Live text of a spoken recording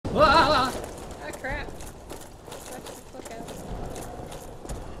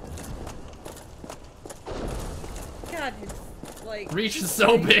Reach is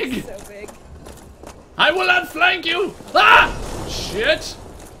so big. So big. I will outflank you! Ah! Shit!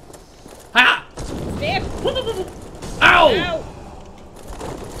 Ha! Damn! Ow! Ow!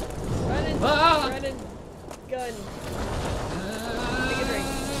 Running, Ah! running, gun. Take a drink.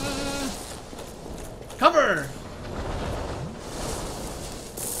 Cover!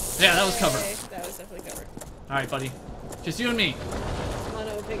 Yeah, that was cover. Okay, that was definitely cover. Alright, buddy. Just you and me.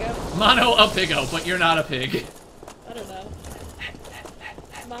 Mono a pig out? Mono a piggo, but you're not a pig. I don't know.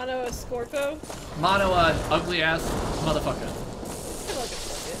 Mono a scorpo? Mono a ugly ass motherfucker. I like a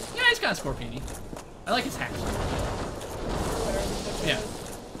scorpion. Yeah, he's kind of scorpiony. I like his hat. Whatever the fuck it Yeah. is.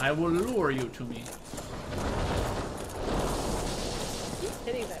 I will lure you to me. He's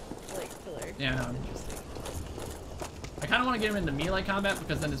hitting that, like, pillar. Yeah, no. Interesting. I kind of want to get him into melee combat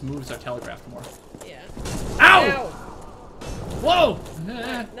because then his moves are telegraphed more. Yeah. Ow! Ow! Whoa!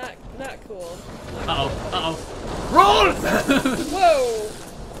 Not cool. Uh-oh. Roll! Whoa!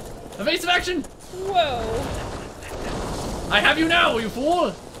 Evasive action! Whoa! I have you now, you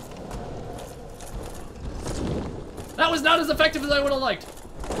fool! That was not as effective as I would have liked.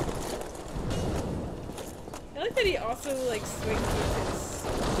 I like that he also, like, swings with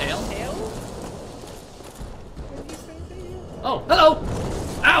his Tail? tail? What did he swing with it? Oh, hello!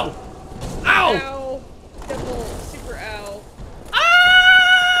 Ow! Ow! Ow! Double super ow. Ah!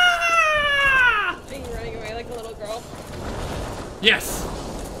 Are you running away like a little girl? Yes.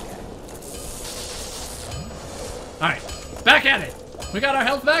 Alright, back at it. We got our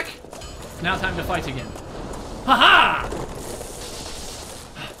health back. Now time to fight again. Haha!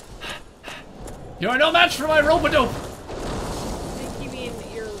 You are no match for my rope-a-dope. I think you mean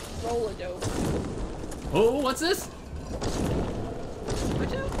your roll-a-dope. Oh, what's this?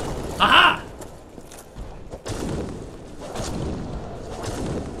 Watch out! Aha!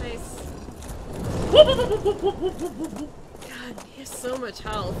 Nice. Whoop, whoop, whoop, whoop, whoop, whoop, whoop, whoop. God, he has so much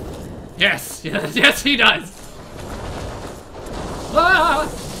health. Yes, yes, yes, he does. Ah!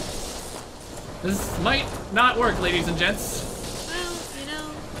 This might not work, ladies and gents. Well, you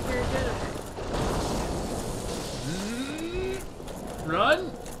know, you're good at it.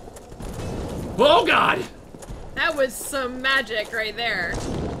 Run. Oh, God! That was some magic right there.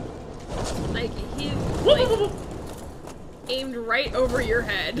 Like, he, Whoop, like, whoop, whoop, whoop. aimed right over your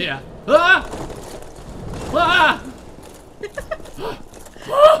head. Yeah. Ah! Ah!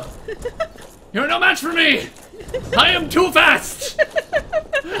 Ah! You're no match for me! I am too fast!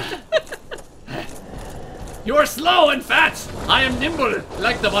 You're slow and fat! I am nimble,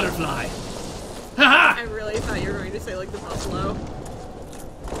 like the butterfly. Haha! I really thought you were going to say, like, the buffalo.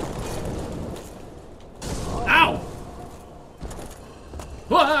 Ow!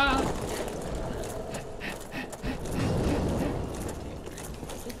 Ah!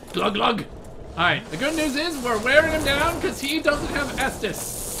 Glug glug! Alright, the good news is we're wearing him down because he doesn't have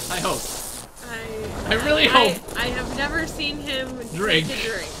Eustace. I hope. I really hope. I have never seen him Drink. take a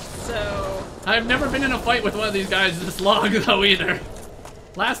drink, so... I've never been in a fight with one of these guys this long, though, either.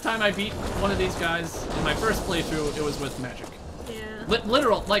 Last time I beat one of these guys, in my first playthrough, it was with magic. Yeah.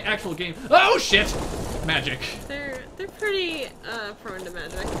 Literal, like, actual game. Oh, shit! Magic. They're pretty, prone to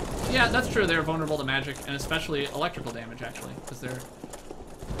magic. Yeah, that's true. They're vulnerable to magic, and especially electrical damage, actually, because they're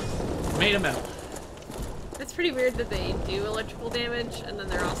made of metal. It's pretty weird that they do electrical damage, and then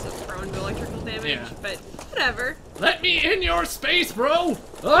they're also prone to electrical damage, Yeah. but whatever. Let me in your space, bro!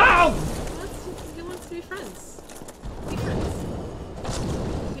 Oh! He wants to be friends. Be friends.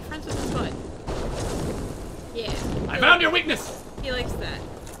 Be friends with his butt. Yeah. I found your weakness! He likes that.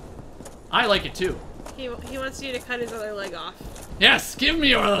 I like it, too. He wants you to cut his other leg off. Yes, give me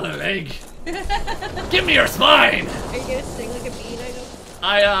your other leg! Give me your spine! Are you gonna sting like a bee, Nigel?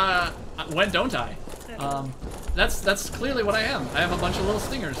 When don't I? That's clearly what I am. I have a bunch of little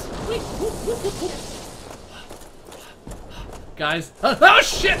stingers. Guys. Oh,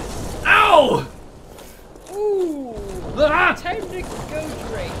 shit! Ow! Ooh! Ah! Time to go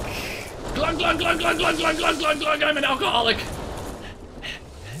drink. Glug, glug, glug, glug, glug, glug, glug, glug, glug, I'm an alcoholic.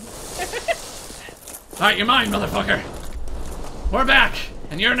 Alright, you're mine, motherfucker. We're back,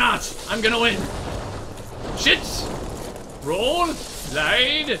 and you're not. I'm gonna win. Shit! Roll,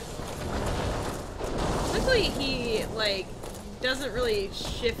 slide. Luckily, he, like, doesn't really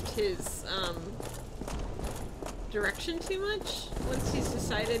shift his, direction too much once he's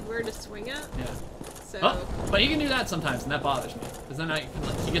decided where to swing at. Yeah. So, Oh, but he can do that sometimes, and that bothers me. Because then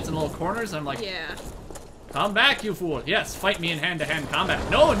he gets in little corners, and I'm like, yeah. come back, you fool. Yes, fight me in hand-to-hand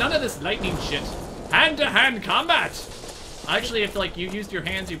combat. No, none of this lightning shit. Hand-to-hand combat. Actually, if, like, you used your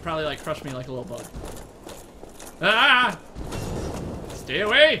hands, you'd probably, like, crush me like a little bug. Ah! Stay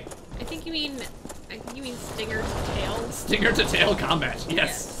away! I think you mean You mean stinger to tail? Stinger to tail combat,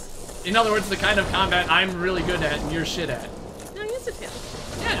 yes. In other words, the kind of combat I'm really good at and you're shit at. No, he has a tail.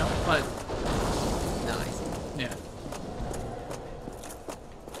 Yeah, I know, but... No, I see. Yeah.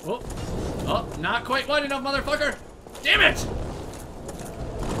 Oh. Oh, not quite wide enough, motherfucker! Damn it!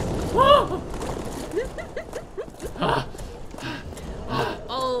 Whoa!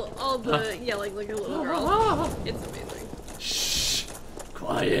 all the yelling like a little girl. It's amazing. Shh!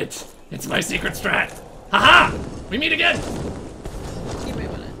 Quiet. It's my secret strat. Haha! We meet again! You might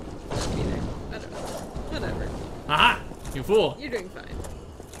wanna not be there. I don't know. Whatever. Haha! You fool. You're doing fine.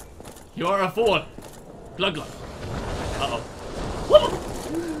 You are a fool. Glug glug. Uh-oh.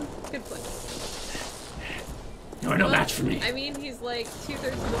 Good play. You are no match for me. I mean, he's like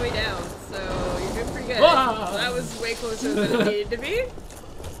 2/3 of the way down, so you're doing pretty good. Whoa. That was way closer than it needed to be.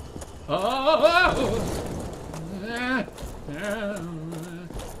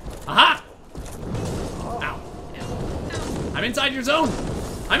 Aha! Ow. I'm inside your zone.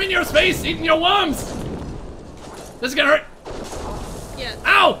 I'm in your space, eating your worms. This is gonna hurt. Yeah.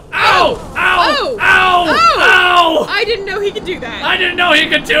 Ow! Ow! Ow! Oh! Ow! Oh! Ow! I didn't know he could do that. I didn't know he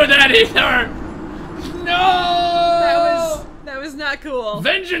could do that either. No! That was not cool.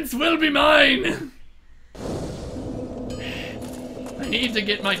 Vengeance will be mine. I need to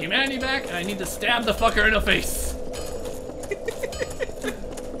get my humanity back, and I need to stab the fucker in the face.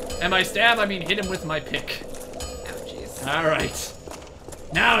 And by stab, I mean hit him with my pick. Ouchies. All right.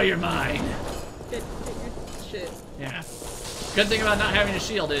 Now you're mine. Get your shit. Yeah. Good thing about not having a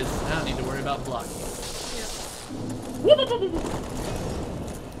shield is I don't need to worry about blocking. Yeah.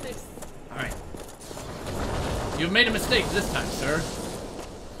 Nice. All right. You've made a mistake this time, sir.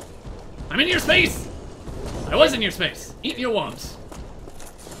 I'm in your space. I was in your space. Eat your worms.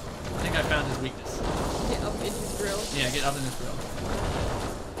 I think I found his weakness. Get up in his grill. Yeah, get up in his grill.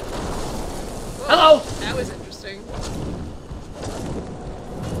 Whoa, Hello! That was interesting.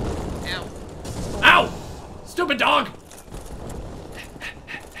 Ow. Ow! Stupid dog!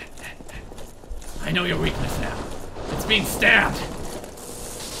 I know your weakness now. It's being stabbed.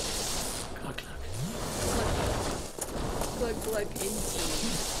 Glug glug. Glug glug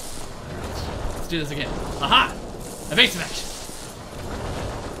indeed. Alright, let's do this again. Aha! Evasive action.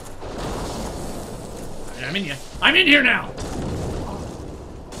 Alright, I'm in here. I'm in here now!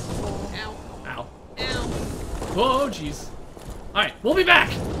 Ow. Ow. Ow. Oh, jeez. Alright, we'll be back!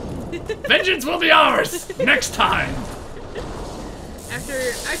 Vengeance will be ours! Next time! After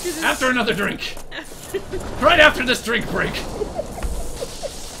this. After another drink. Right after this drink break.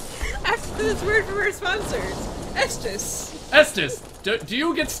 After this word from our sponsors, Eustace. Eustace, do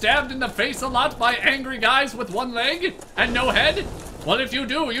you get stabbed in the face a lot by angry guys with one leg and no head? Well, if you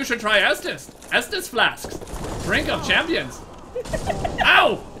do, you should try Eustace. Eustace flasks. Drink of champions.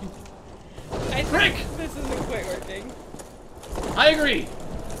 Ow! I Frick! think this isn't quite working. I agree.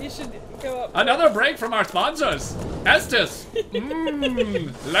 You should go up. Another break from our sponsors. Eustace.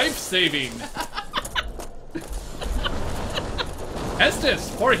 Life-saving. Eustace,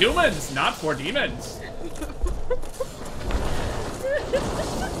 for humans, not for demons.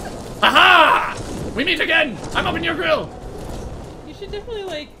 Aha! We meet again! I'm up in your grill! You should definitely,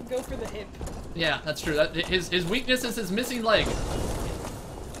 like, go for the hip. Yeah, that's true. His weakness is his missing leg.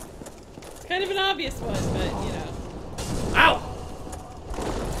 It's kind of an obvious one, but, you know. Ow!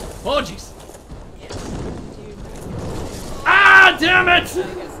 Oh, jeez. Yeah. Ah, damn it! I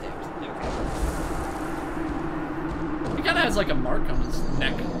got stabbed. Okay. He kind of has like a mark on his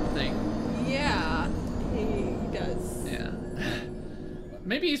neck thing. Yeah, he does. Yeah.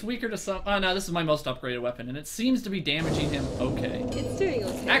 Maybe he's weaker to some. Oh no, this is my most upgraded weapon, and it seems to be damaging him okay. It's doing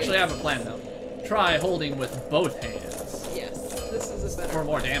okay. Actually, I have a plan though. Try holding with both hands. Yes, this is a better. For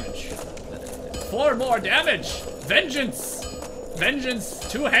more damage. For more damage! Vengeance! Vengeance!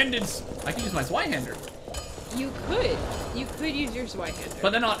 Two-handed. I can use my Zweihander. You could use your Zweihander.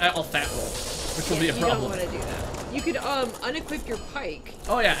 But then I'll fat roll, which will be a problem. You don't want to do that. You could unequip your pike.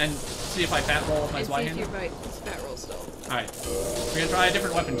 Oh yeah, and see if I fat roll with my and see if Zweihander. you might fat roll still. Alright. We're gonna try a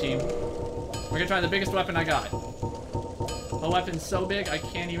different weapon, team. We're gonna try the biggest weapon I got. A weapon so big I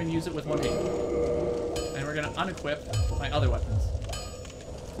can't even use it with one hand. And we're gonna unequip my other weapons.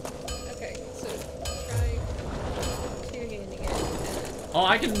 Okay, so try two-handing it. And Oh,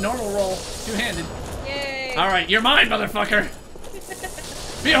 I can normal roll two-handed. yay! Alright, you're mine, motherfucker!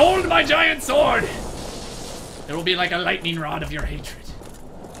 Behold my giant sword! It will be like a lightning rod of your hatred.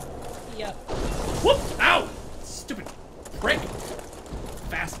 Yep. Whoop! Ow! Stupid prick!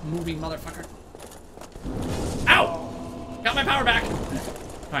 Fast-moving motherfucker. Ow! Got my power back!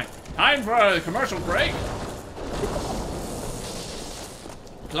 Alright, time for a commercial break.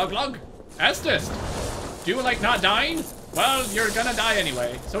 Glug glug! Eustace! Do you like not dying? Well, you're gonna die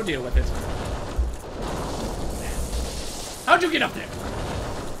anyway, so deal with it. How'd you get up there?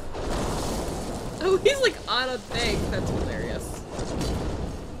 Oh, he's like on a thing. That's hilarious.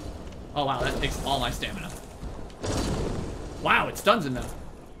 Oh wow, that takes all my stamina. Wow, it stuns him now.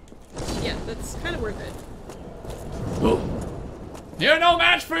 Yeah, that's kind of worth it. Ooh. You're no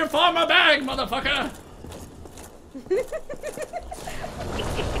match for your former bag, motherfucker!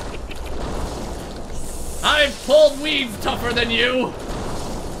 I've pulled weeds tougher than you!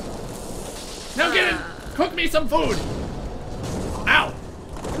 Now get it! Cook me some food! Ow!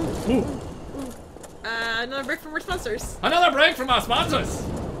 Ooh. Another break from our sponsors. Another break from our sponsors!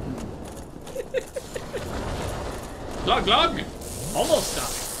 Glug glug! Almost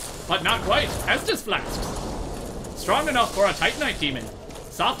died, but not quite. Estus flasks. Strong enough for a Titanite demon.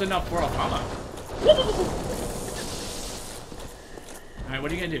 Soft enough for a Fama. Alright,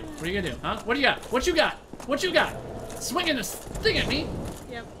 what are you gonna do? What are you gonna do? Huh? What do you got? What you got? What you got? Swinging this thing at me.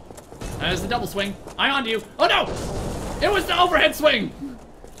 Yep. There's the double swing. I on to you. Oh no! It was the overhead swing!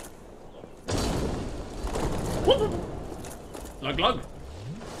 Glug glug.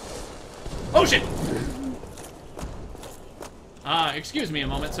 Oh shit! Excuse me a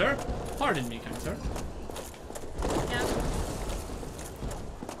moment, sir. Pardon me, kind sir. Yep.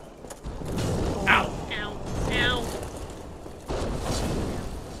 Ow! Ow. Ow.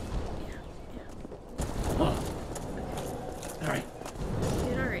 Oh. Alright.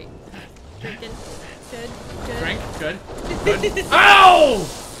 Doing alright. Drinking. Good. Good. Drink. Good. Good. Ow!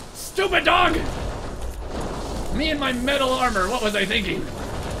 Stupid dog! Me and my metal armor, what was I thinking?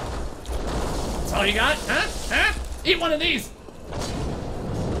 That's all you got? Huh? Huh? Eat one of these!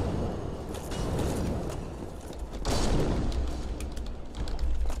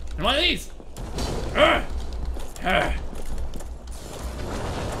 And one of these!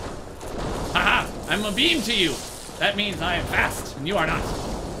 Haha! I'm a beam to you! That means I am fast, and you are not.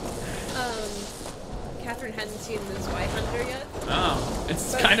 Catherine hadn't seen this Y Hunter yet. Oh,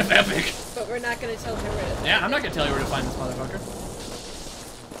 it's kind of epic. But we're not gonna tell her where to find Yeah, I'm not it. gonna tell you where to find this motherfucker.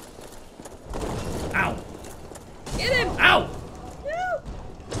 Ow! Get him! Ow! No!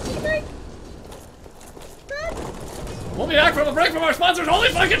 Take a break! Run! We'll be back from a break from our sponsors. Holy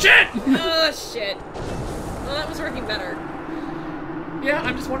fucking shit! Oh shit. Well, that was working better. Yeah,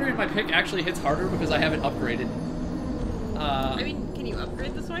 I'm just wondering if my pick actually hits harder because I haven't upgraded. I mean, can you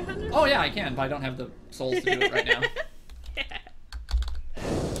upgrade this Y Hunter? Oh yeah, I can, but I don't have the souls to do it right now.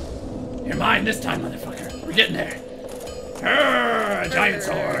 You're mine this time, motherfucker. We're getting there. Arrgh, a giant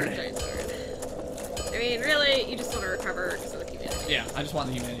sword. Giant sword. I mean, really, you just want to recover because of the humanity. Yeah, I just want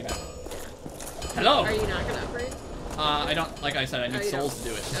the humanity back. Hello. Are you not gonna upgrade? I don't. Like I said, I need souls to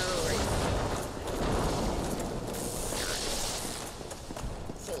do it. Oh, right.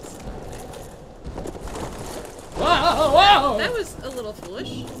 Souls. Whoa! Whoa! That was a little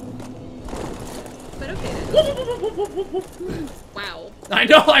foolish. But okay. Wow. I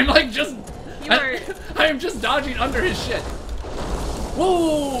know. I'm like just. You are. I am just dodging under his shit.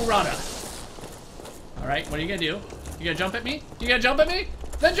 Whoa, Rada. All right, what are you gonna do? You gonna jump at me? You gonna jump at me?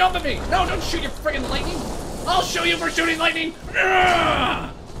 Then jump at me! No, don't shoot your friggin' lightning! I'll show you for shooting lightning! Uh-oh.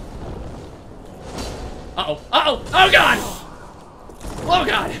 Uh-oh! Oh god! Oh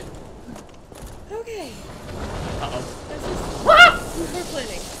god! Okay. Uh-oh. This is Ah! poor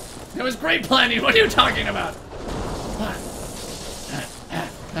planning. It was great planning. What are you talking about?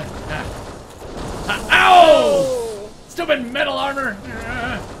 Ow! Oh. Stupid metal armor!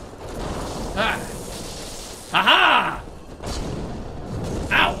 Haha!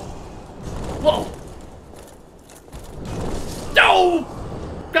 Ow! Whoa! No!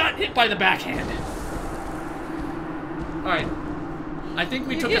 Got hit by the backhand. Alright. I think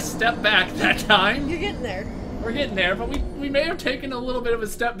we took a step back that time. You're getting there. We're getting there, but we may have taken a little bit of a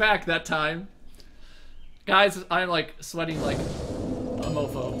step back that time. Guys, I'm like sweating like a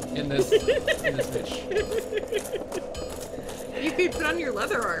mofo in this bitch. You could put on your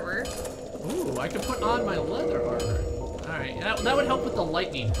leather armor. Ooh, I could put on my leather armor. Alright, that would help with the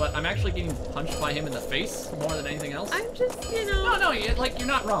lightning, but I'm actually getting punched by him in the face more than anything else. I'm just, you know... No, you're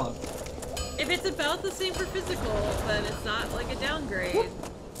not wrong. If it's about the same for physical, then it's not like a downgrade. Whoop.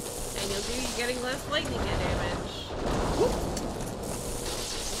 And you'll be getting less lightning damage. Whoop.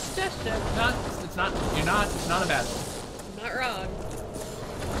 It's not a bad one. Not wrong.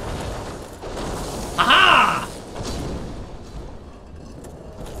 Aha!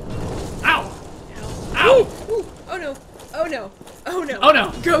 Ow! Ow. Ow! Ooh. Oh no. Oh no. Oh no. Oh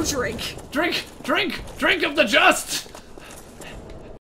no! Go drink. Drink of the just!